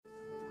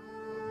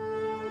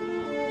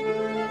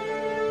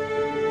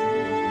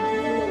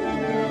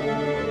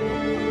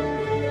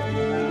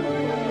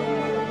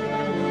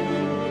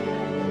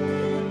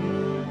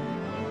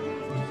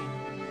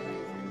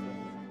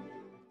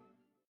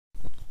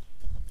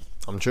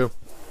I'm Chew.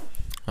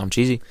 I'm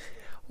Cheesy.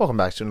 Welcome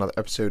back to another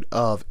episode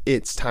of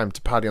It's Time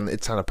to Potty on the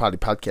It's Time to Potty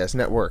Podcast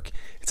Network.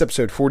 It's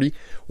episode 40.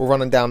 We're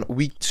running down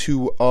week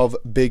 2 of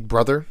Big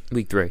Brother.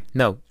 Week 3.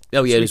 No.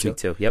 Oh, yeah, it is week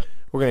 2. Yep.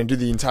 We're going to do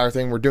the entire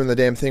thing. We're doing the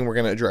damn thing. We're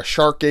going to address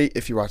Sharkgate.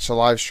 If you watch the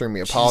live stream,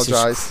 we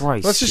apologize. Jesus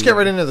Christ, Let's just get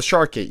right into the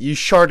Sharkgate. You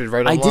sharted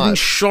right on I live. didn't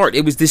shart.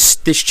 It was this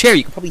chair.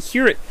 You can probably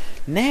hear it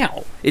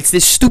now. It's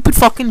this stupid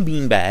fucking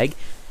beanbag.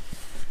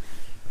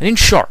 I didn't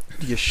shart.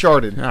 You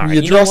sharted. All right, We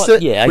you know addressed what?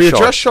 it. Yeah, we I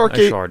addressed sharted.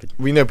 I Sharkgate. sharted.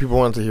 We know people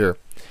want to hear.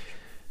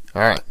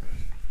 All right.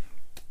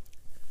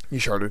 You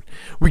sharted.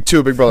 Week 2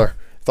 of Big Brother.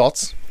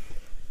 Thoughts?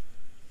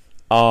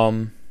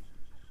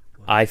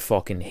 I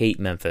fucking hate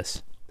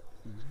Memphis.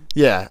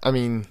 Yeah, I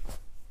mean,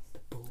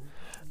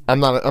 I'm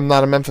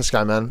not a Memphis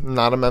guy, man. I'm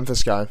not a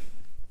Memphis guy.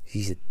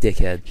 He's a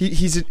dickhead.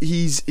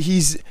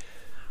 He's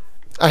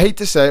I hate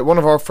to say it, one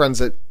of our friends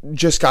that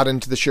just got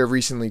into the show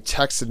recently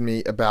texted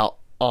me about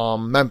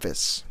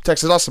Memphis.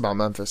 Texted us about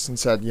Memphis and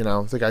said, you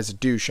know, the guy's a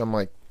douche. I'm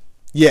like,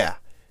 yeah.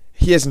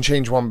 He hasn't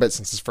changed one bit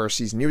since his first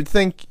season. You would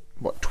think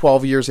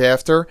 12 years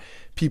after,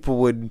 people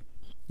would,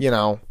 you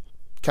know,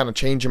 kind of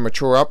change and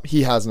mature up.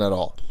 He hasn't at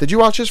all. Did you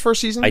watch his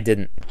first season? I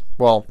didn't.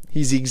 Well,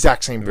 he's the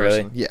exact same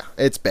person. Really? Yeah,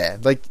 it's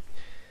bad. Like,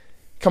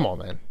 come on,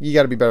 man. You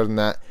got to be better than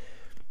that.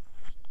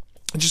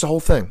 It's just a whole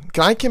thing.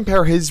 Can I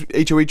compare his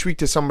HOH week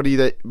to somebody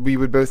that we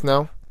would both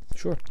know?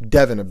 Sure.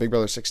 Devin of Big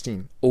Brother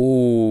 16.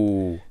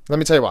 Ooh. Let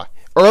me tell you why.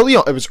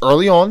 It was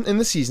early on in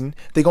the season.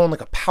 They go on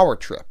like a power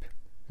trip,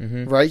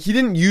 right? He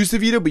didn't use the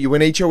veto, but you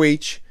win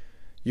HOH,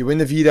 you win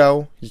the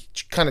veto. You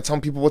kind of tell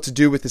people what to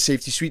do with the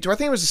safety suite. Do I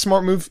think it was a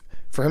smart move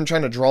for him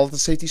trying to draw the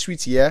safety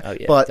suites? Yeah. Oh,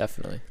 yeah, but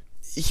definitely.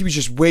 he was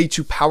just way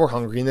too power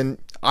hungry. And then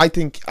I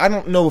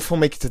don't know if he'll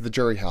make it to the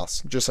jury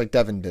house, just like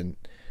Devin didn't.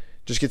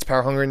 Just gets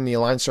power hungry and the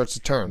alliance starts to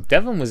turn.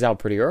 Devin was out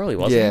pretty early,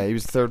 wasn't Yeah, he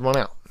was the third one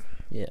out.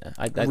 he? Yeah.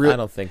 I Real-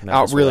 don't think out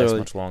Memphis really will last early.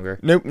 much longer.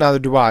 Nope, neither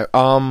do I.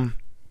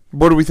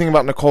 What do we think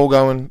about Nicole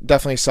going?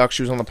 Definitely sucks.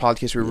 She was on the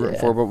podcast we were rooting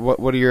Yeah. for. But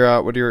what are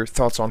your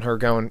thoughts on her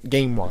going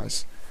game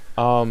wise?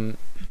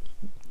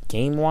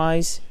 Game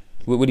wise,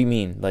 what do you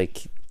mean?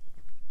 Like,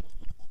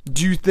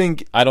 Do you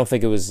think? I don't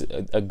think it was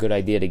a good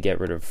idea to get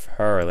rid of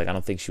her. Like, I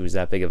don't think she was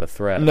that big of a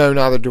threat. No,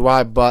 neither do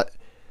I. But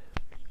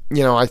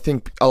you know, I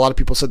think a lot of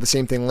people said the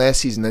same thing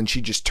last season. Then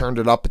she just turned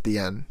it up at the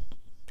end.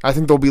 I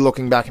think they'll be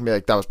looking back and be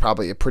like, that was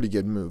probably a pretty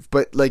good move.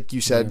 But like you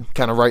said,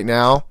 kind of right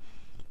now,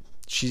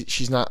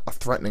 she's not a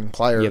threatening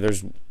player. Yeah,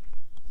 there's.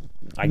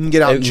 I can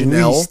get out at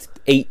Janelle.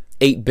 least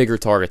eight bigger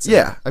targets. than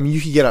Yeah, I mean, you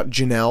could get out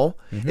Janelle.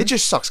 It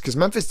just sucks because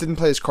Memphis didn't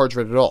play his cards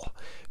right at all.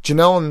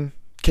 Janelle and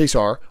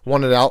Kesar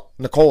wanted out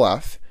Nicole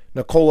F.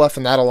 Nicole F.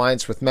 and that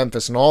alliance with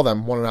Memphis and all of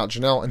them wanted out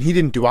Janelle, and he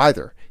didn't do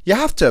either. You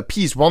have to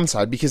appease one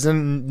side because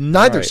then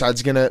neither Right.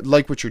 side's going to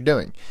like what you're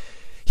doing.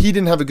 He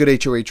didn't have a good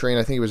HOH train.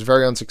 I think it was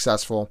very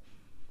unsuccessful.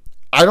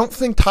 I don't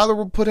think Tyler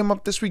will put him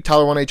up this week.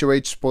 Tyler won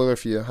HOH. Spoiler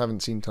if you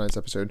haven't seen tonight's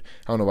episode.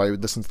 I don't know why you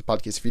would listen to the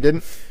podcast if you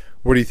didn't.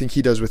 What do you think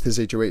he does with his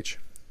HOH?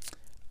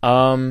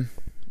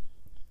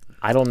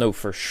 I don't know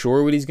for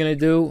sure what he's gonna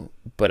do,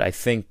 but I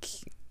think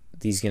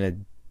he's gonna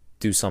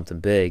do something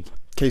big.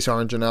 Kesar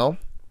and Janelle?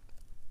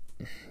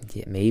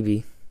 Yeah,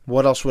 maybe.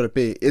 What else would it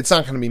be? It's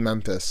not going to be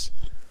Memphis.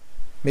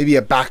 Maybe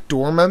a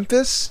backdoor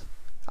Memphis?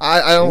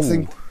 I don't Ooh.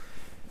 think...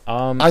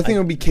 I I think it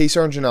would be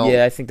Kesar and Janelle.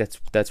 Yeah, I think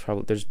that's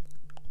probably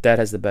that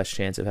has the best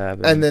chance of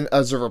happening. And then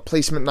as a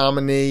replacement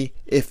nominee,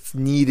 if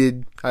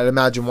needed, I'd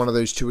imagine one of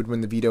those two would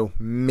win the veto.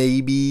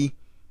 Maybe...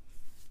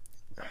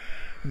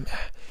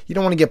 You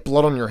don't want to get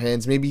blood on your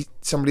hands. Maybe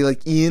somebody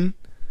like Ian.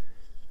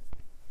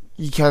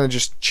 You kind of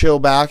just chill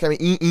back. I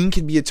mean, Ian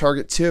could be a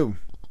target too.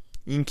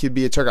 Ian could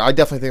be a target. I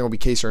definitely think it'll be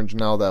Kesar and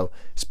Janelle though,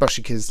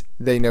 especially because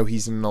they know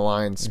he's in an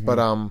alliance. But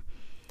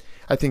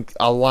I think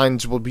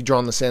lines will be drawn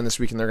in the sand this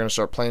week, and they're going to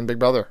start playing Big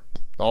Brother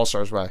the All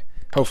Stars way.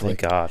 Hopefully.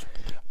 Thank God.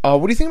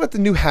 What do you think about the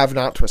new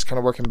have-not twist, kind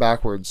of working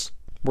backwards,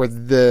 where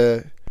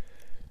the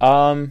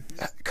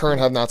current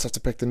have-nots have to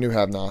pick the new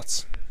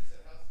have-nots?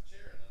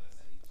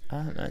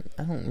 I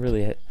don't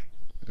really. I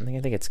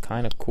think it's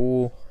kind of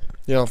cool.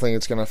 You don't think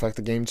it's going to affect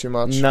the game too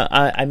much? No,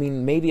 I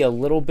mean maybe a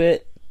little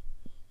bit.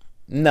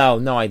 No,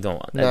 I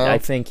don't. No? I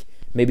think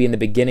maybe in the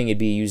beginning it'd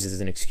be used as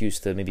an excuse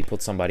to maybe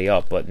put somebody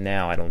up, but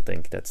now I don't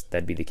think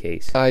that'd be the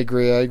case. I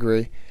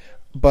agree.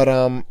 But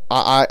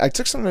I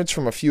took some notes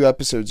from a few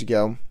episodes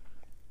ago.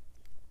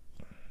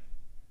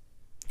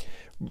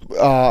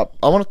 I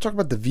want to talk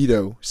about the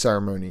veto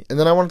ceremony, and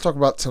then I want to talk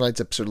about tonight's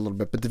episode a little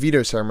bit. But the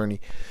veto ceremony,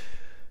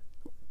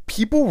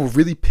 people were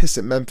really pissed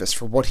at Memphis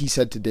for what he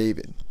said to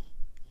David.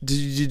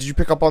 Did you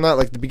pick up on that?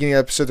 Like the beginning of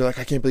the episode, they're like,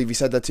 "I can't believe he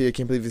said that to you. I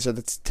can't believe he said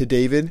that to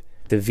David."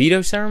 The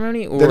veto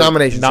ceremony or The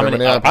nomination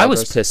ceremony. I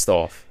was pissed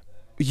off.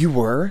 You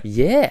were?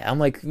 Yeah, I'm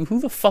like, who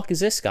the fuck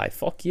is this guy?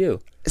 Fuck you.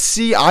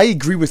 See, I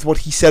agree with what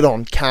he said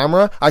on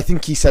camera. I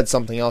think he said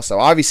something else, though.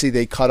 Obviously,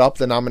 they cut up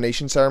the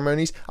nomination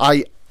ceremonies.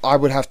 I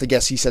would have to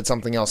guess he said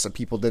something else that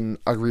people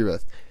didn't agree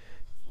with.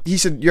 He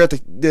said, you're at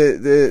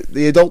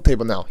the adult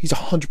table now. He's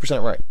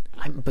 100% right.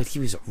 But he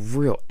was a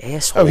real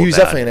asshole. Oh, he was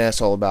about definitely it. an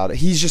asshole about it.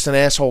 He's just an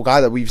asshole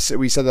guy that we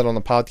said that on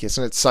the podcast,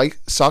 and it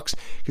sucks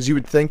because you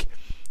would think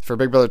for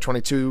Big Brother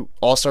 22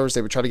 All Stars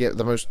they would try to get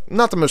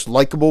not the most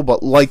likable,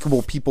 but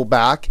likable people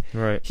back.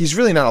 Right. He's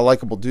really not a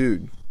likable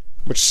dude,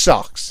 which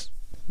sucks.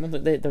 Well,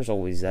 there's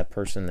always that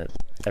person that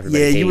everybody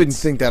Yeah, hates. you wouldn't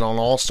think that on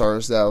All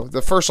Stars though.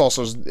 The first All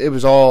Stars, it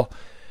was all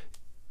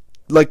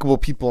likable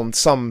people in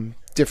some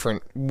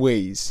different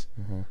ways.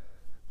 Mm-hmm.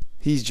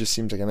 He just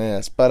seems like an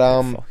ass. But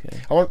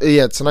Fuck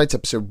yeah. tonight's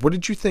episode. What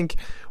did you think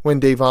when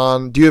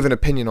Davon? Do you have an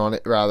opinion on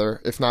it?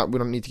 Rather, if not, we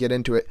don't need to get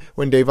into it.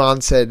 When Davon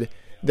said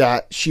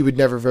that she would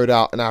never vote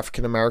out an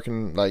African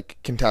American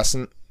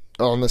contestant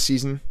on the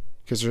season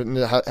because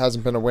there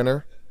hasn't been a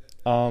winner.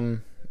 I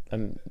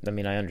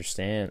mean, I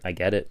understand. I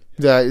get it.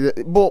 Yeah,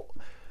 well,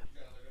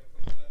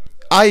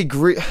 I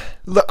agree.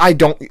 Look, I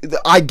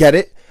get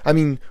it. I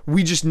mean,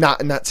 we just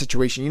not in that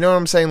situation. You know what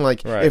I'm saying?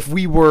 Like, Right. if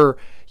we were,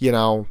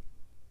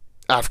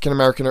 African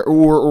American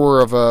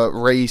or of a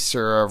race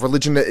or a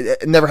religion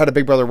that never had a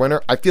Big Brother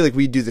winner, I feel like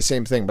we'd do the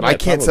same thing. But Yeah, I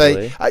can't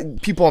probably. say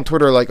people on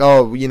Twitter are like,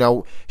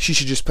 oh, she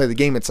should just play the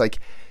game. It's like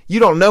you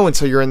don't know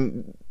until you're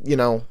in,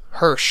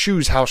 her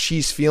shoes how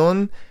she's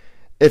feeling.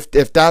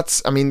 If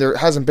that's, I mean, there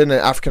hasn't been an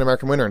African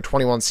American winner in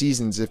 21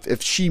 seasons.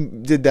 If she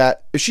did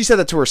that, if she said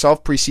that to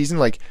herself preseason,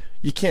 like,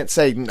 you can't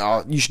say,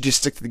 no, you should just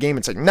stick to the game.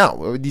 It's like,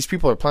 no, these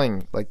people are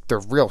playing, like, they're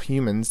real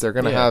humans. They're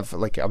going to have,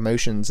 like,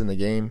 emotions in the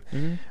game.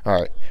 Mm-hmm. All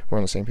right, we're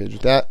on the same page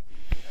with that.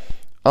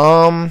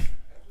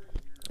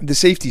 The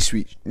safety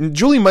suite.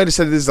 Julie might have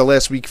said this is the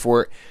last week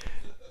for it,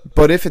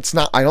 but if it's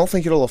not, I don't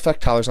think it'll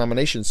affect Tyler's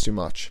nominations too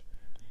much.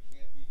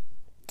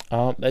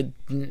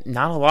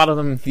 Not a lot of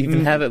them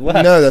even have it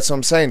left. No, that's what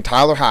I'm saying.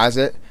 Tyler has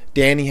it.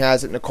 Danny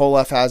has it. Nicole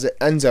F has it.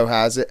 Enzo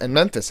has it. And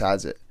Memphis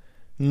has it.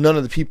 None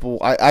of the people...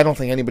 I don't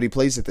think anybody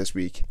plays it this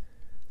week.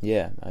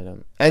 Yeah, I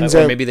don't.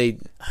 Enzo... Or maybe they...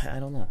 I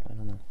don't know.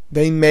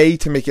 They may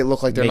to make it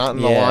look like they're not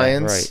in the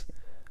Lions. Right.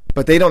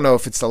 But they don't know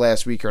if it's the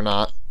last week or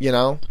not,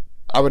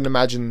 I wouldn't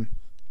imagine...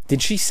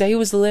 Did she say it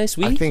was the last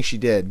week? I think she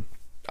did.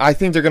 I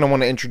think they're going to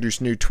want to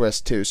introduce new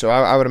twists, too. So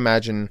I would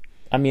imagine...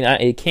 I mean,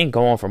 it can't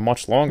go on for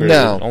much longer.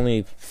 No. Only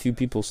a few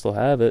people still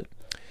have it.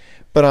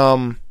 But,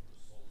 now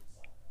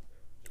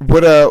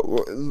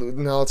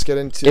let's get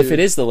into... If it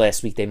is the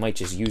last week, they might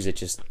just use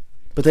it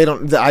But they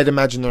don't... I'd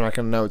imagine they're not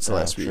going to know it's the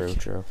last week.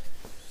 True.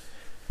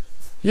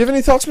 You have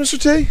any thoughts, Mr.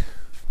 T?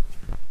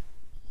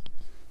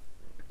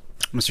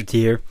 Mr. T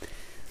here.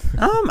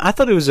 I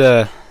thought it was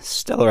a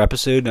stellar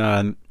episode.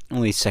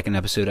 Only second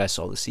episode I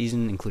saw this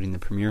season, including the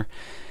premiere.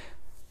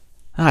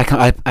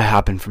 I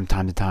hop in from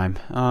time to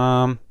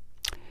time.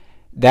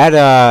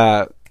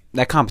 That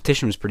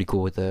competition was pretty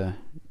cool with the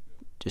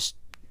just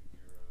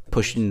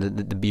pushing the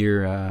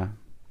beer,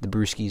 the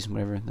brewskis,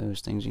 whatever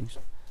those things use.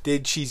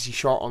 Did Cheesy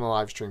Shark on the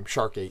live stream?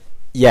 Sharkgate.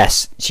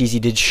 Yes, Cheesy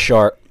did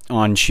shart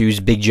on Shoes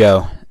Big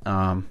Joe,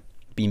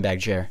 beanbag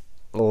chair,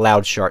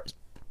 loud shart,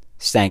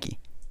 stanky.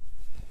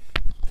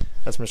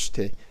 That's Mr.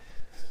 T.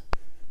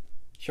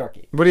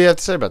 Sharky. What do you have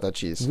to say about that,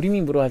 Cheese? What do you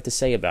mean, what do I have to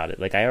say about it?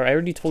 Like, I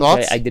already told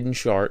Thoughts? you I didn't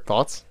shart,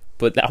 Thoughts?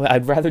 but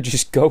I'd rather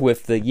just go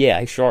with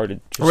I sharted.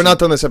 We're not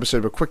done this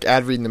episode, but quick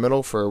ad read in the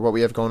middle for what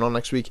we have going on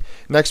next week.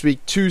 Next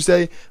week,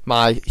 Tuesday,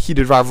 my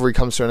heated rivalry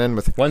comes to an end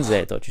with...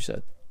 Wednesday, I thought you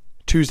said.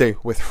 Tuesday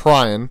with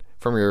Ryan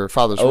from your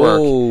father's work.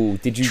 Oh,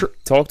 did you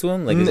talk to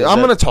him? Like, I'm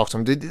going to talk to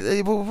him.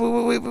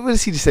 What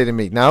does he say to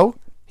me? No?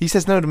 He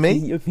says no to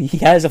me? He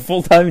has a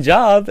full-time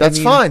job. That's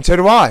fine. So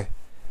do I.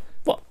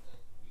 What?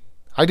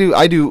 I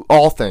do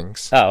all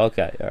things. Oh,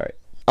 okay. All right.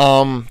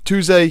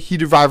 Tuesday,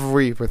 heated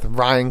rivalry with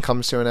Ryan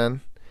comes to an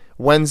end.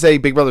 Wednesday,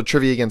 Big Brother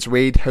Trivia against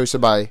Wade,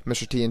 hosted by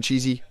Mr. T and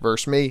Cheesy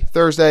versus me.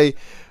 Thursday,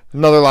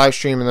 another live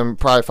stream, and then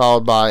probably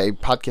followed by a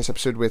podcast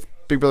episode with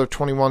Big Brother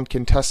 21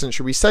 contestant.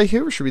 Should we stay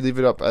here, or should we leave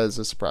it up as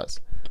a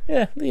surprise?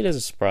 Yeah, leave it as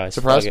a surprise.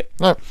 Surprise? Fuck it.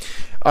 All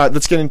right.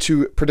 Let's get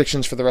into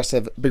predictions for the rest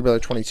of Big Brother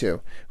 22.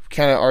 We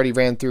kind of already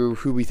ran through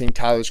who we think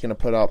Tyler's going to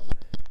put up.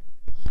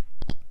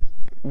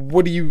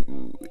 What do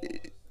you...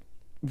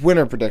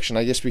 Winner prediction.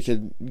 I guess we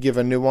could give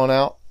a new one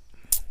out.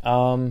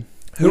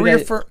 Who were your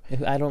first?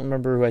 I don't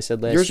remember who I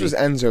said last Yours week. was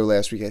Enzo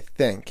last week, I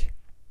think.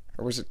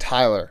 Or was it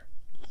Tyler?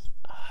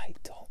 I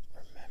don't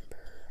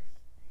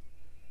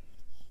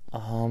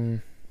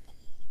remember.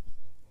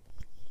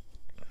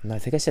 No, I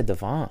think I said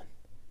Devon.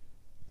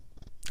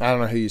 I don't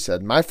know who you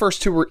said. My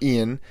first two were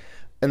Ian,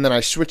 and then I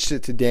switched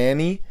it to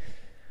Danny.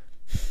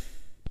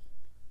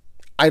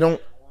 I don't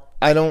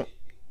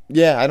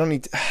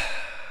need to...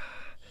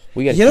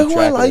 We got to You know keep who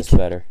I track of like? this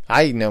better.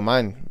 I know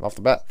mine off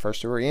the bat.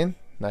 First two were Ian.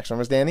 Next one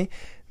was Danny.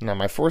 Now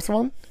my fourth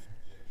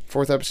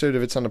episode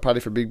of It's on the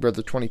Potty for Big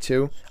Brother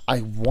 22.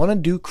 I want to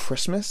do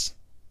Christmas.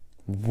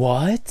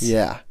 What?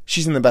 Yeah.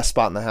 She's in the best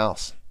spot in the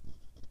house.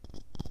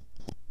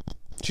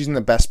 She's in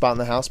the best spot in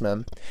the house,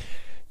 man.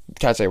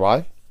 Can I say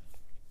why?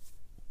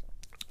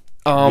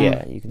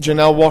 Yeah, you can.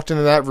 Janelle walked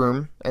into that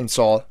room and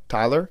saw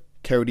Tyler,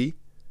 Cody,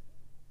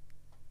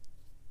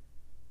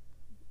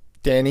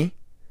 Danny,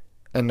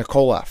 and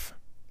Nicole F.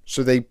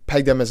 So they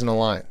pegged them as an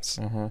alliance.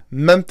 Uh-huh.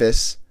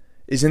 Memphis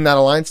is in that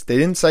alliance. They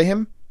didn't say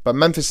him, But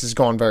Memphis is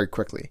gone very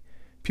quickly.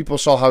 People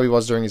saw how he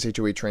was during his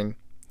HOH train.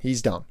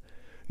 He's done.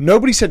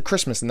 Nobody said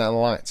Christmas in that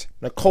alliance.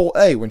 Nicole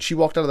A., when she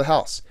walked out of the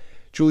house,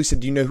 Julie said,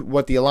 do you know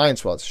what the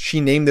alliance was?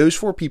 She named those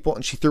 4 people,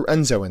 and she threw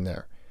Enzo in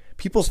there.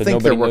 People So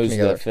think they're nobody working knows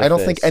who together. that I don't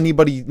fifth think is.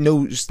 anybody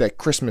knows that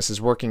Christmas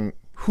is working,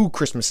 who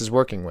Christmas is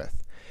working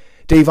with.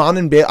 Davon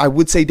and Bill, I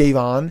would say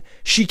Davon,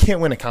 she can't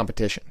win a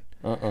competition.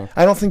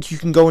 I don't think you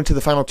can go into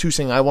the final 2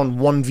 saying, I won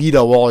 1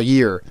 veto all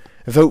year.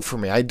 Vote for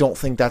me. I don't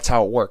think that's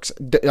how it works.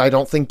 I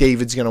don't think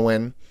David's going to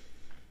win.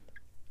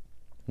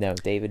 No,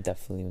 David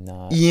definitely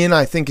not. Ian,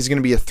 I think, is going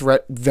to be a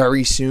threat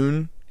very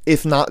soon,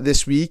 if not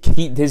this week.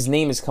 His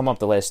name has come up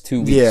the last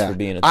 2 weeks for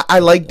being I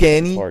like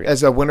Danny target.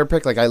 as a winner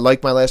pick. Like, I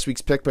like my last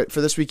week's pick, but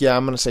for this week,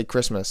 I'm going to say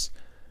Christmas.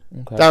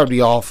 Okay. That would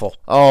be awful.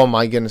 Oh,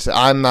 my goodness.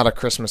 I'm not a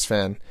Christmas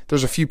fan.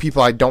 There's a few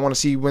people I don't want to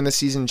see win this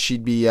season.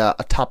 She'd be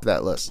atop of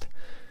that list.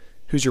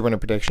 Who's your winner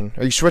prediction?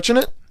 Are you switching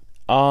it?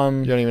 You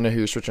don't even know who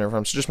you're switching it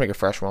from, so just make a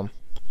fresh one.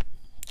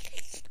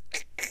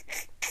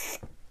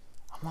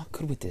 I'm not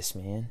good with this,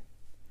 man.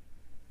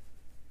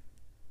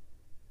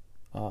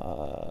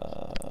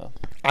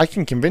 I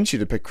can convince you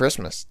to pick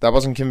Christmas. That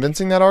wasn't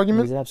convincing, that It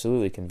argument? was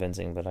absolutely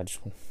convincing, but I just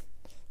want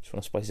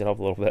to spice it up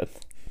a little bit.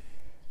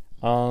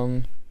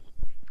 I'm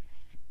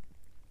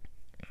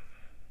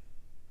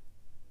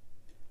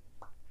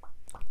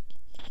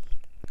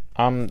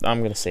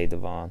gonna say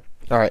Devon.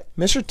 All right.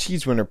 Mr.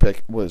 T's winner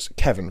pick was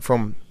Kevin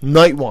from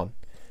night 1.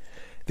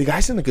 The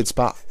guy's in a good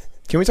spot.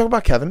 Can we talk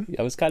about Kevin?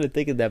 I was kind of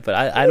thinking that, but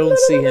I don't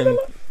see him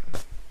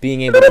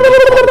being able to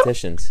win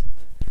competitions.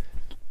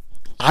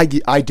 I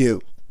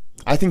do.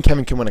 I think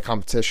Kevin can win a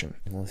competition.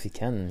 Well, if he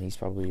can, he's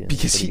probably in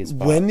Because a pretty he,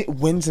 good spot.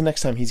 when's the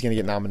next time he's going to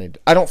get nominated?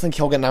 I don't think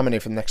he'll get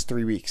nominated for the next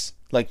 3 weeks.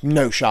 Like,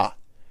 no shot.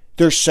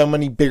 There's so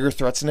many bigger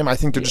threats than him. I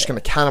think they're just going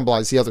to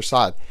cannibalize the other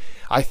side.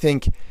 I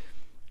think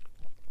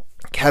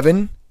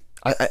Kevin,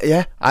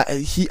 I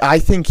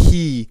think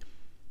he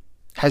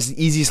has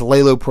the easiest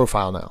lay low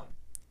profile now.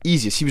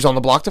 Easiest. He was on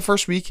the block the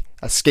first week,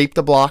 escaped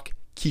the block.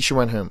 Keisha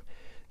went home.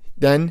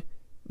 Then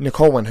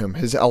Nicole went home,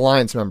 his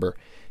alliance member.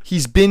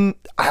 He's been,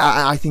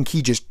 I think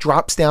he just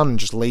drops down and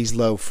just lays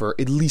low for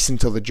at least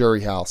until the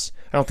jury house.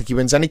 I don't think he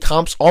wins any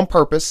comps on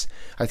purpose.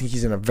 I think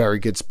he's in a very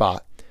good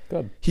spot.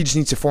 Good. He just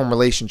needs to form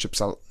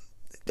relationships.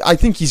 I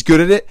think he's good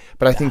at it,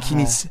 but I think he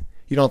needs,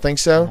 you don't think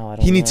so? No, I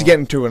don't He needs to know. get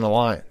into an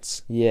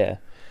alliance. Yeah.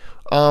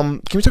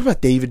 Can we talk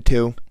about David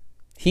too?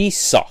 He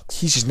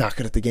sucks. He's just not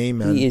good at the game,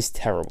 man. He is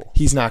terrible.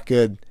 He's not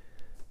good.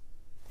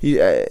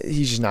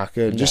 He's just not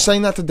good. Just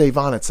saying that to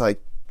Davon, it's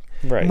like,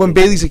 Right. when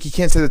Bailey's like, you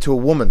can't say that to a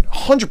woman.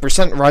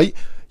 100% right.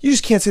 You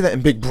just can't say that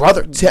in Big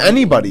Brother to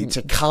anybody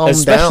to calm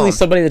Especially down.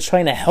 somebody that's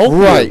trying to help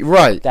you.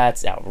 Right.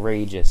 That's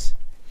outrageous.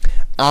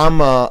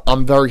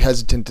 I'm very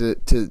hesitant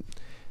to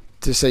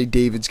say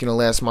David's going to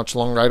last much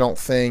longer. I don't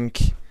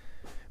think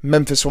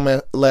Memphis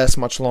will last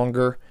much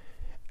longer.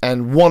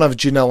 And one of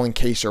Janelle and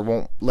Kaser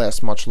won't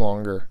last much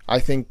longer. I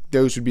think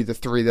those would be the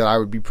 3 that I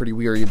would be pretty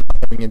weary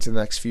about coming into the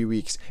next few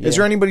weeks. Yeah. Is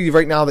there anybody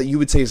right now that you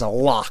would say is a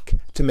lock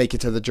to make it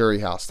to the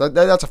jury house?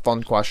 That's a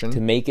fun question. To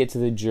make it to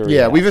the jury.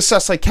 Yeah, house. we've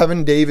assessed like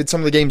Kevin, David,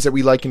 some of the games that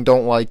we like and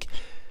don't like.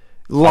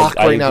 Lock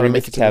I right now to agree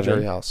make with it to Kevin. the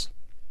jury house.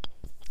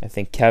 I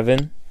think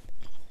Kevin.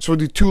 So we'll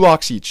do 2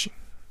 locks each.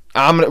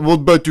 We'll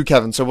both do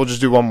Kevin, so we'll just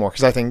do one more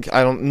because I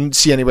don't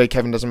see any way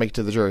Kevin doesn't make it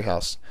to the jury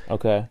house.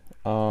 Okay.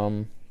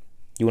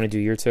 You want to do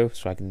your 2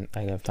 so I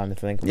have time to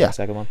think of Yeah. the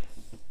second one?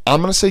 I'm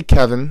gonna say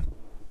Kevin.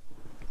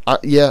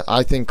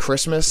 I think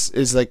Christmas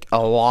is like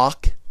a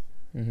lock.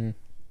 Mm-hmm.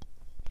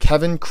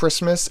 Kevin,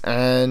 Christmas,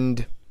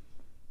 and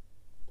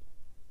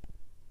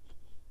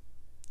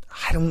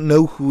I don't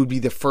know who would be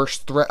the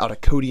first threat out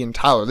of Cody and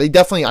Tyler. They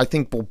definitely, I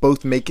think, will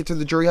both make it to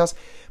the jury house.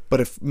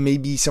 But if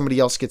maybe somebody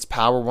else gets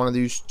power, one of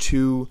these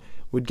 2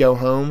 would go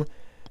home.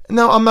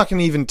 No, I'm not going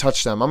to even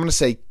touch them. I'm going to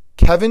say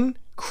Kevin,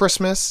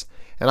 Christmas,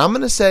 and I'm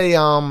going to say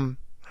I'm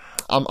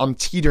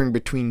teetering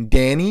between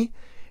Danny,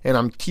 and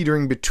I'm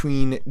teetering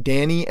between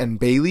Danny and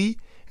Bailey,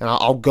 and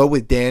I'll go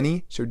with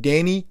Danny. So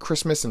Danny,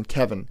 Christmas, and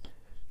Kevin.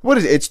 What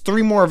is it? It's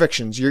 3 more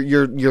evictions.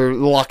 You're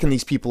locking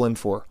these people in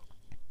for.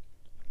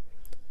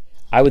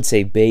 I would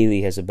say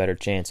Bailey has a better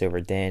chance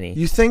over Danny.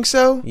 You think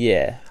so?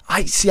 Yeah.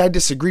 I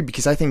disagree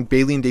because I think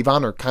Bailey and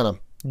Davon are kind of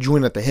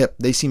joined at the hip.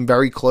 They seem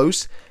very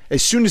close.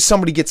 As soon as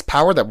somebody gets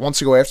power that wants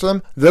to go after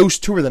them, those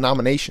 2 are the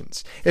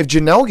nominations. If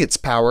Janelle gets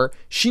power,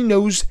 she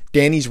knows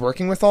Danny's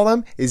working with all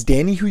them. Is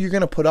Danny who you're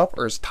going to put up,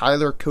 or is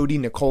Tyler, Cody,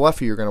 Nicole F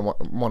who you're going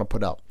to want to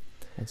put up?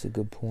 That's a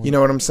good point. You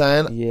know what I'm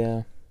saying?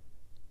 Yeah.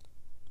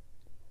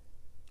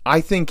 I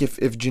think if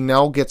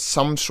Janelle gets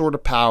some sort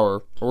of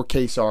power, or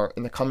KSR,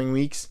 in the coming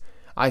weeks,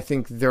 I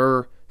think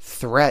their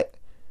threat,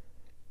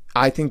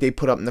 I think they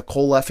put up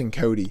Nicole F and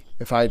Cody,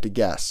 if I had to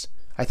guess.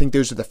 I think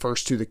those are the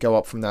first 2 that go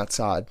up from that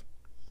side.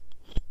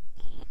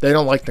 They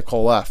don't like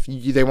Nicole F.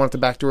 They want the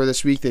back door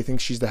this week. They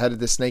think she's the head of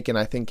the snake, and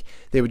I think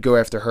they would go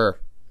after her.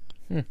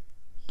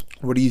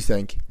 What do you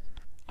think?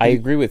 I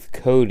agree with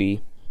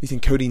Cody. You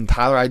think Cody and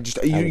Tyler? I would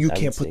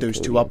can't say put those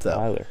Cody 2 up, and though.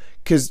 Tyler.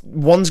 Because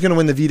one's going to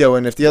win the veto,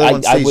 and if the other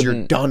one stays, you're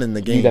wouldn't- done in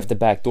the game. You'd have to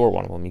backdoor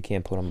one of them. You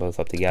can't put them both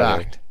up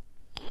together. Fact.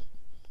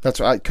 That's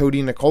right, Cody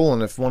and Nicole,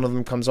 and if one of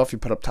them comes off, you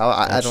put up Tyler.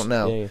 I don't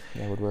know. Yeah,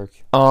 that would work.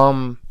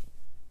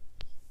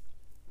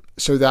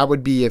 So that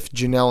would be if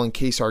Janelle and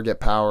Kesar get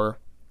power.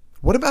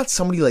 What about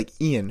somebody like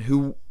Ian,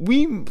 who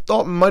we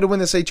thought might have won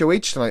this HOH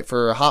tonight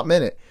for a hot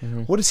minute?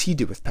 Mm-hmm. What does he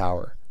do with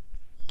power?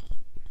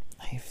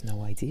 I have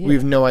no idea. We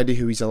have no idea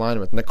who he's aligned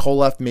with. Nicole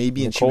left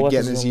maybe, and she would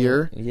get in his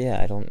ear.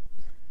 Yeah,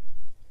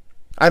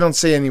 I don't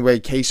see any way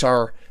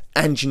Kesar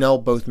and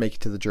Janelle both make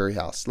it to the jury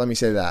house. Let me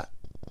say that.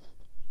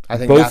 I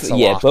think that's a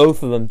lock.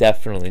 Both of them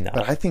definitely not.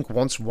 But I think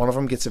once one of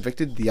them gets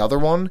evicted, the other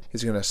one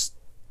is going to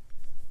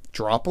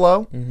drop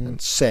low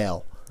and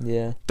sail.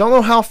 Yeah. Don't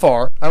know how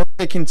far. I don't think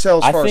they can sail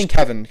as far as think-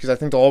 Kevin, because I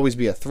think there'll always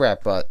be a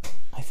threat, but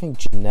I think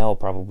Janelle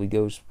probably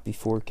goes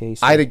before Kesar.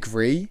 I'd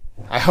agree.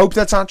 I hope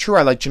that's not true.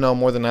 I like Janelle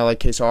more than I like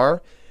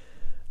Kesar.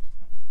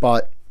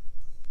 But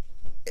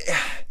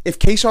if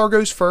Kesar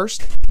goes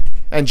first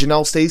and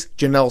Janelle stays,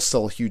 Janelle's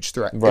still a huge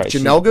threat. Right, If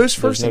Janelle goes there's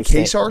first no and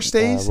Kesar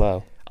stays,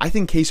 low. I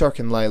think Kesar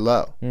can lay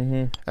low.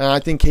 Mm-hmm. And I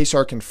think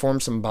Kesar can form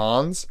some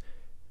bonds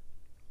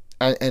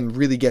and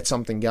really get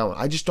something going.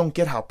 I just don't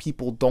get how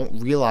people don't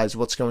realize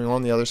what's going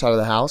on the other side of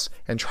the house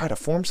and try to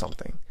form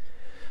something.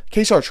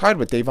 Kesar tried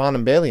with Davon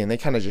and Bailey, and they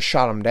kind of just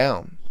shot him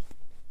down.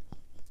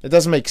 It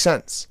doesn't make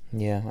sense.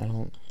 Yeah, I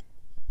don't.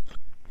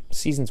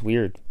 Season's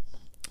weird.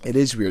 It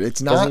is weird.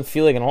 It's not. Doesn't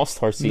feel like an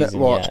all-star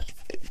season yet.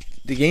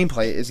 The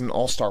gameplay isn't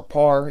all-star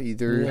par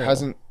either.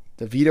 Yeah.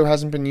 The veto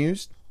hasn't been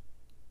used.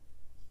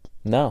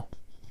 No.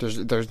 There's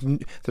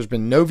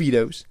been no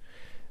vetoes.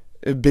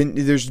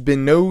 There's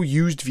been no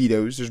used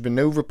vetoes. There's been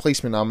no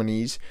replacement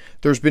nominees.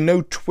 There's been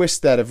no twists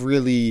that have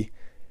really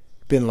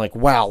been like,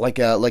 wow, like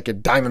a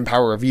Diamond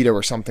Power veto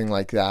or something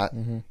like that.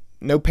 Mm-hmm.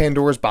 No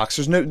Pandora's box.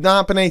 There's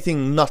not been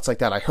anything nuts like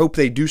that. I hope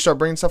they do start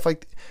bringing stuff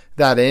like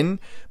that in.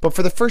 But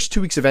for the first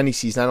 2 weeks of any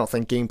season, I don't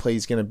think gameplay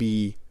is going to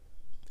be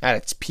at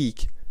its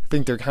peak. I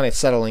think they're kind of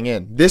settling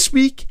in. This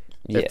week,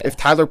 if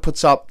Tyler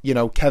puts up,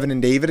 Kevin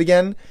and David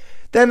again,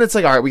 then it's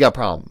like, all right, we got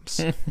problems.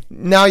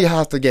 Now you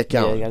have to get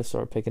going. Yeah, you got to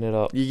start picking it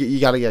up. You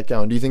got to get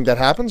going. Do you think that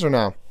happens or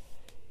no?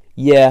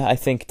 Yeah, I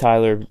think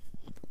Tyler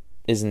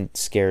isn't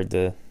scared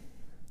to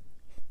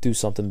do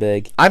something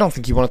big. I don't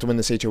think he wanted to win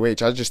this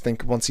HOH. I just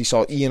think once he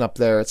saw Ian up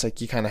there, it's like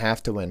you kind of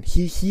have to win.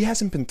 He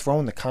hasn't been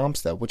throwing the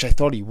comps, though, which I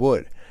thought he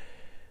would.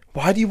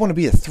 Why do you want to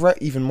be a threat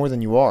even more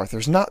than you are?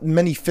 There's not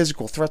many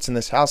physical threats in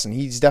this house, and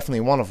he's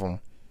definitely one of them.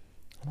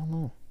 I don't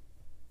know.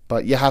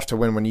 But you have to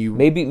win when you...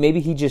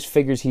 Maybe he just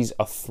figures he's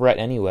a threat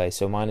anyway,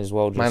 so might as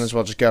well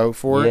just go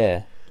for it.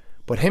 Yeah.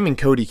 But him and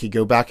Cody could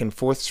go back and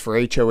forths for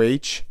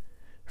HOH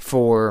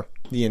for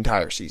the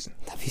entire season.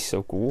 That'd be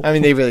so cool. I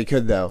mean, they really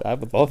could, though. I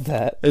would love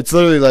that. It's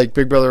literally like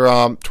Big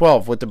Brother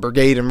 12 with the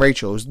Brigade and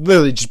Rachel. It was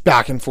literally just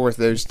back and forth,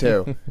 those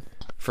two,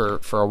 for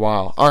a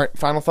while. All right,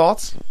 final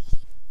thoughts?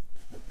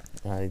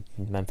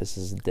 Memphis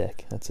is a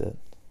dick. That's it.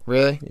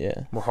 Really?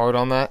 Yeah. We're hard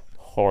on that?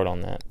 Hard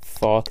on that.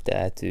 Fuck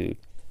that, dude.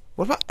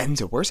 What about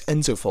Enzo? Where's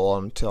Enzo fall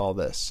into all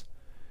this?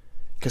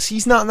 Because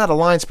he's not in that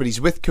alliance, but he's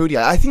with Cody.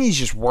 I think he's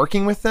just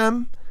working with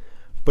them,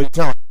 but he's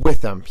not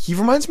with them. He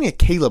reminds me of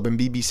Caleb in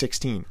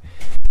BB16. Kind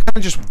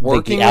of just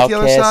working with the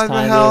other side of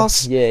the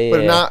house,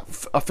 but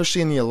not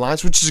officially in the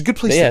alliance, which is a good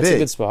place to be. Yeah, it's a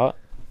good spot.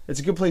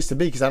 It's a good place to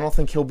be because I don't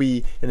think he'll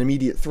be an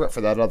immediate threat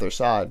for that other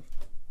side.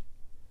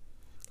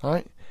 All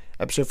right.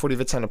 Episode 40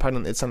 of It's Time to Party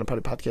on the It's Time to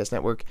Party Podcast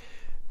Network.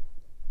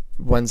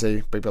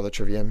 Wednesday, Big Brother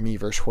Trivia, me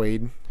versus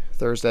Wade.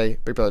 Thursday,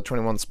 Big Brother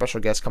 21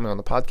 special guest coming on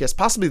the podcast,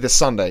 possibly this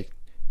Sunday.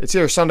 It's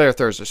either Sunday or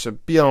Thursday, so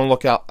be on the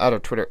lookout at our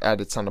Twitter at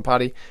It's Time to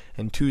Potty.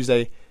 And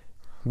Tuesday,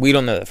 we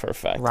don't know that for a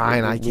fact.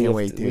 Ryan, I can't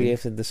wait, dude. We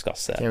have to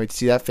discuss that. Can't wait to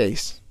see that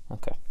face.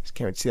 Okay. Just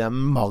can't wait to see that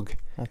mug.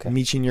 Okay.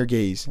 Meet you in your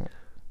gaze.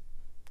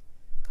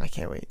 I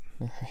can't wait.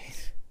 All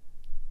right.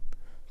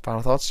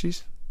 Final thoughts,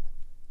 Cheese?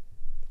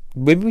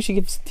 Maybe we should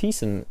give T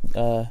some.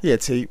 Yeah,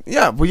 T.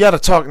 Yeah, we got to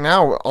talk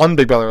now on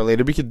Big Brother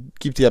related. We could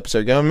keep the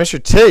episode going.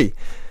 Mr. T,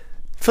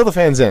 fill the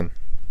fans in.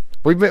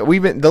 We've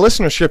been. The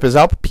listenership is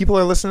up. People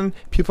are listening.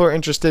 People are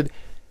interested.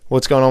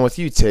 What's going on with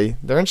you, T?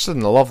 They're interested in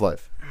the love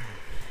life.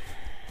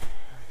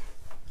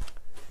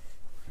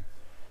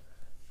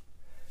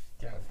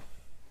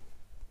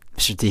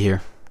 Mr. T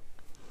here.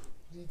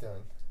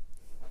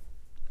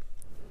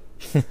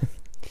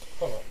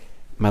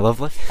 My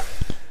love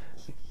life?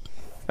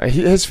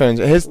 His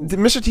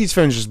Mr. T's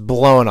phone is just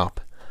blowing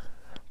up.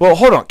 Well,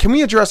 hold on. Can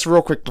we address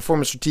real quick before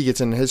Mr. T gets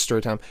into his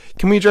story time?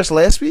 Can we address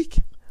last week?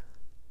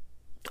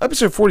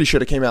 Episode 40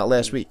 should have came out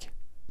last week,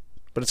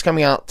 but it's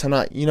coming out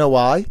tonight. You know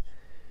why?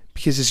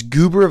 Because this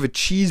goober of a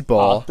cheese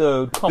ball.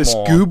 Oh, dude, come this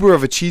on. goober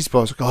of a cheese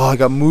ball is like, oh, I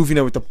got movie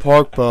night with the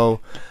park, Bo.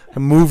 A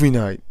movie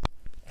night.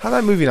 How'd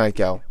that movie night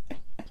go?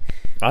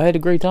 I had a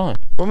great time.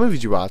 What movie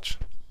did you watch?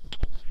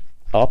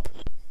 Up.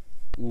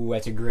 Ooh,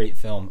 that's a great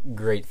film.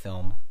 Great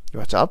film. You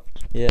watch Up?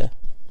 Yeah.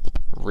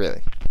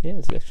 Really? Yeah,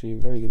 it's actually a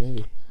very good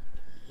movie.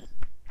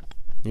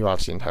 You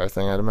watched the entire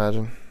thing, I'd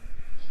imagine.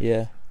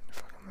 Yeah.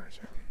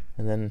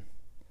 And then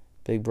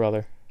Big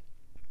Brother.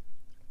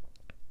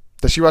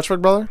 Does she watch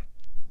Big Brother?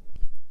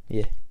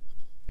 Yeah.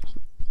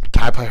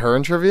 Can I play her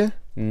in trivia?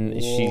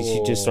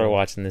 She just started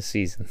watching this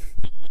season.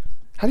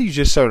 How do you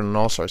just start an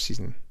All-Star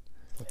season?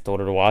 I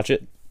told her to watch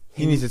it.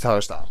 You need to tell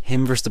her stop.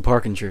 Him versus the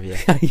Parkin trivia.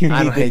 You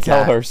I need don't to hate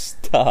tell that. her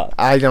stop.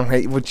 I don't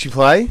hate. Would you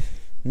play?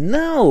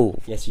 No.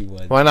 Yes, you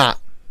would. Why not?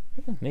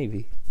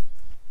 Maybe.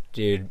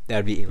 Dude,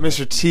 that'd be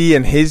Mr. T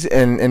and his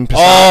and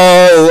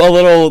Oh, a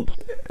little.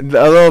 a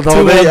little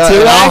double Two date. on two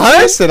I'll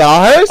action? host it.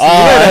 I'll host it. Oh, You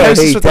gotta I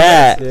host this hate with the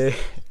that. host.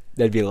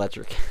 That'd be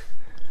electric.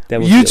 That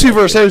would You be two electric.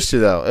 versus those two,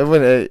 though.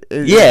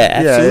 Yeah,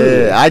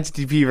 absolutely. Yeah.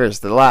 ITP versus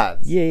the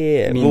lads.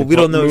 Yeah. Me Well, and we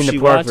the don't know me if and she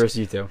the Park watched. versus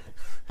you two.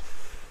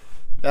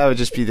 That would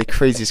just be the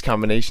craziest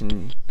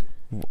combination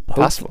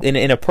possible.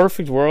 In a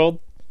perfect world.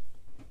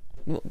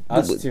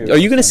 Us two. Are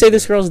you gonna say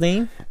this girl's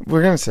name?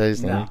 We're gonna say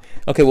his name. No.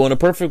 Okay, well, in a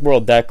perfect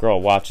world, that girl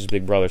watches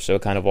Big Brother, so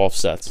it kind of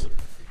offsets.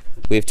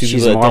 We have two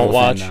She's people a that don't Marvel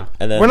fan watch, now.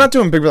 and then We're not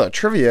doing Big Brother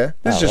trivia.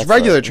 This Oh, is just that's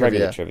regular right. trivia.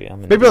 Regular trivia. I'm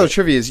gonna Big do Brother it.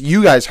 trivia is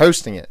you guys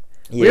hosting it.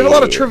 Yeah, We have a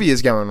lot of yeah,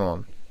 trivias going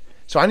on,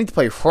 so I need to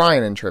play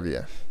Ryan in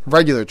trivia.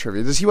 Regular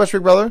trivia. Does he watch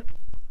Big Brother?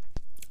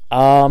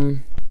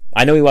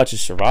 I know he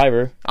watches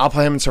Survivor. I'll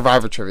play him in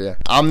Survivor trivia.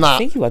 I'm I not.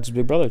 think he watches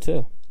Big Brother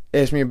too.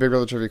 Ask me a Big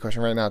Brother trivia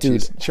question right now,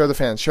 Dude. Cheese. Show the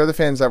fans. Show the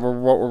fans that what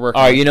we're working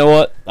All right, on. you know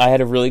what? I had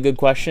a really good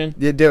question.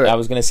 Yeah, do it. I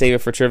was gonna save it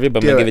for trivia, but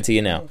I'm Do gonna it. give it to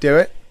you now. Do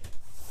it.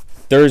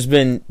 There's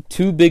been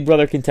two Big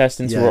Brother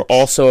contestants who are Yikes.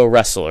 also a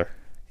wrestler.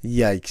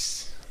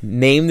 Yikes.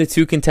 Name the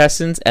two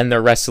contestants and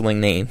their wrestling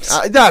names.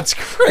 That's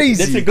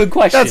crazy. That's a good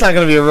question. That's not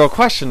going to be a real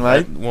question,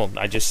 right?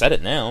 I just said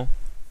it now.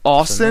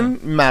 Austin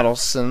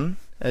Madelson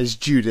as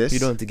Judas. You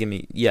don't have to give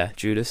me. Yeah,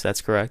 Judas. That's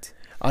correct.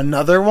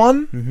 Another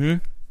one? Mm-hmm.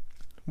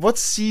 What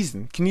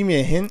season? Can you give me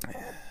a hint?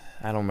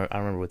 I don't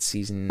remember what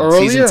season.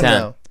 Earlier? Season 10.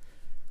 No.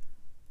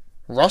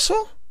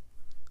 Russell?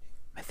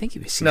 I think he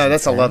was season No,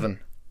 that's 10. 11.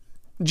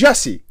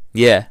 Jesse.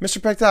 Yeah. Mr.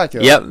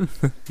 Spectacular. Yep.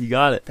 You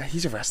got it.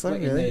 He's a wrestler,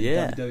 really?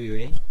 Yeah.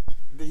 WWE.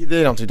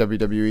 They don't do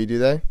WWE, do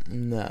they?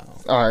 No.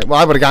 All right. Well,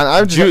 I would have gotten. I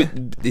would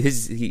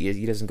just.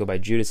 He doesn't go by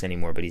Judas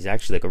anymore, but he's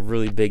actually like a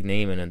really big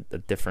name in a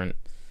different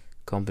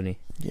company.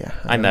 Yeah.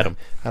 I met him.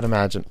 I'd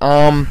imagine. So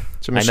I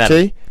Mr. met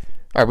T.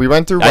 All right, we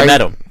went through. I met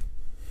him.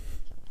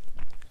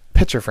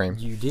 Picture frame.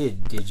 You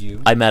did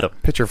you? I met him.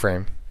 Picture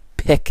frame.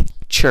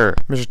 Picture.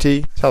 Mr.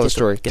 T. Tell the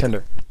story. Get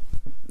Tinder.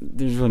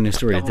 There's really no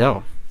story to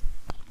tell.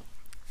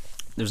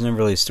 There's never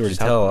really a story to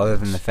Just tell how- other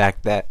than the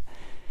fact that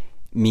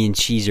me and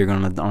Cheese are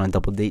going on a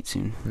double date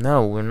soon.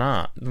 No, we're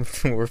not.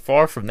 We're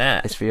far from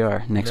that. Yes, we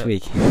are. Next No.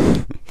 week.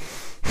 Did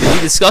we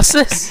discuss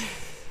this?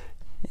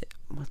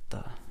 What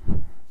the?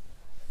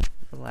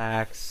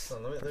 Relax.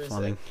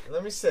 Plumbing.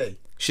 Let me see.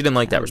 She didn't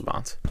like that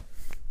response.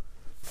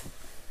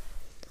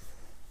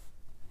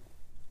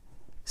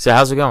 So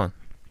how's it going?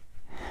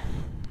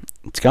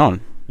 It's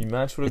going. You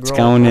matched with a It's girl.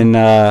 going in,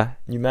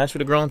 You matched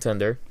with a girl on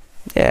Tinder.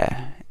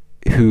 yeah.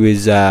 Who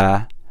is,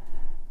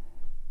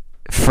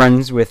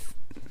 friends with.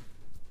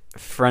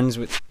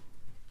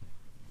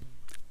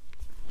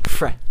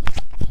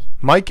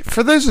 Mike,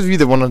 for those of you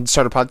that want to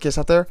start a podcast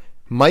out there,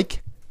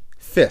 Mike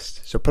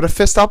Fist. So put a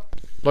fist up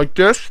like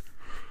this,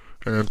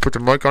 and then put the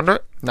mic under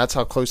it. And that's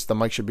how close the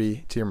mic should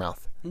be to your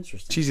mouth.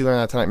 Interesting. Cheesy learned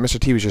that tonight. Mr.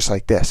 T was just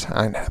like this.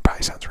 I know that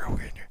probably sounds real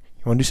weird.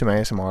 You want to do some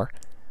ASMR?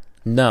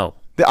 No.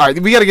 All right,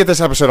 we got to get this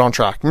episode on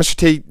track. Mr.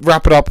 T,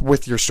 wrap it up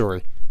with your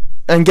story,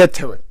 and get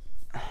to it.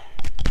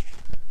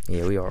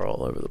 Yeah, we are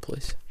all over the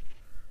place.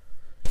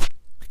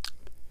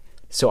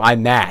 So I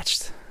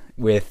matched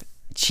with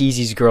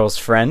Cheesy's girl's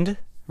friend,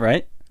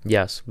 right?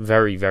 Yes,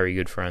 very, very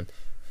good friend.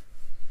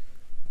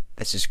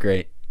 That's just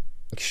great.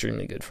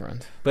 Extremely good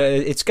friend. But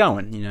it's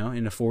going,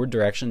 in a forward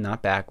direction,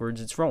 not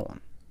backwards. It's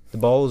rolling. The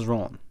ball is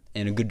rolling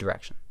in a good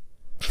direction.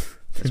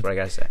 That's what I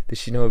gotta say. Does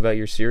she know about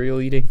your cereal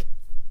eating?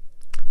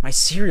 My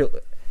cereal.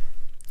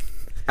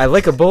 I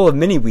like a bowl of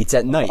mini wheats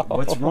at night.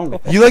 What's wrong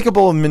with that? You like a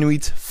bowl of mini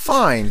wheats?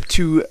 Fine.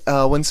 To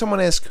when someone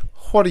asks,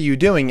 "What are you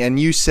doing?" and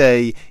you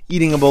say,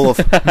 "Eating a bowl of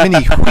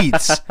mini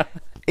wheats,"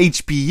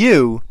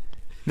 HBU.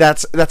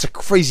 That's a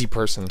crazy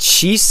person.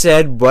 She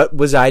said, "What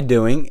was I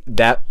doing?"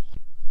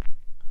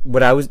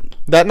 What I was.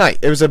 That night,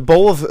 it was a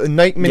bowl of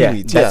night mini Yeah,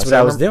 wheats. that's Yes, what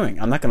I was remember.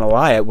 doing. I'm not gonna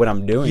lie at what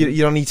I'm doing.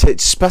 You don't need to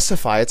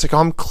specify. It's like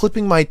I'm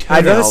clipping my I'd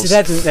rather toenails. see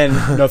that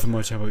than nothing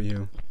much. How about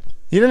you?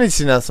 You don't need to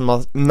see nothing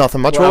much. Well,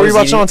 What I were you was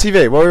watching on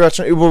TV? What were you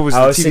watching? What was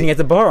I the was TV? sitting at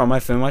the bar on my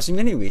phone watching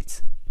mini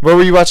wheats. What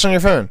were you watching on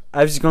your phone?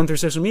 I was just going through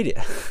social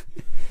media.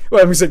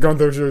 Well, I'm going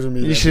through social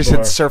media. You should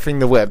have said surfing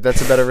the web. That's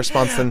a better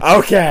response than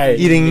Okay.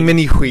 eating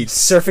mini wheats.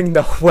 Surfing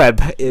the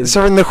web is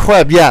Surfing the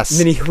web, yes.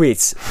 mini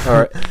wheats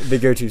are the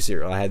go-to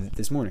cereal I had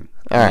this morning.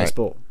 All Nice right.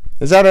 bowl.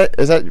 Is that it?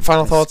 Is that your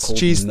final It's thoughts? cold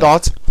Cheese? nut.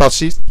 Thoughts? Thoughts,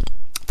 cheese?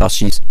 Thoughts,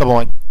 cheese. Double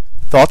mic.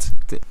 Thoughts?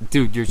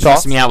 Dude, you're Thoughts?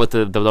 stressing me out with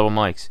the double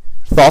mics.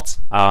 Thoughts?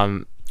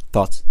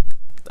 Thoughts.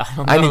 I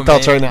don't I know, need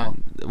thoughts man. right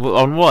now.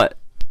 On what?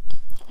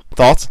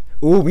 Thoughts?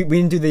 Ooh, we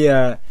didn't do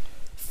the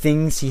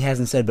things he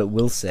hasn't said but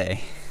will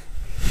say.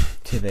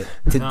 To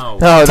No.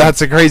 Oh,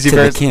 that's a crazy the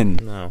person.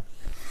 kin. No.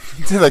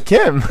 To the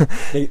Kim.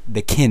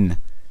 The kin.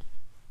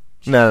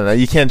 No,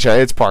 you can't try.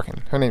 It's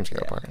Parkin. Her name's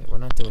Kayla Parkin. We're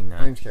not doing Her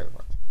that. name's Kayla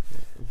Parkin.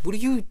 What are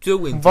you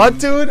doing? What,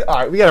 dude? All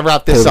right, we gotta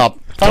wrap this up.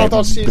 Final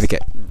thoughts, With cheese? a K.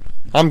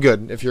 I'm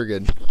good. If you're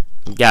good,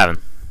 Gavin.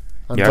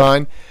 I'm Yeah.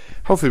 fine.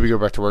 hopefully we go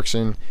back to work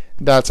soon.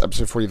 That's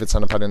episode 40 of It's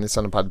Unapod and the It's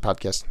Unapod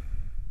podcast.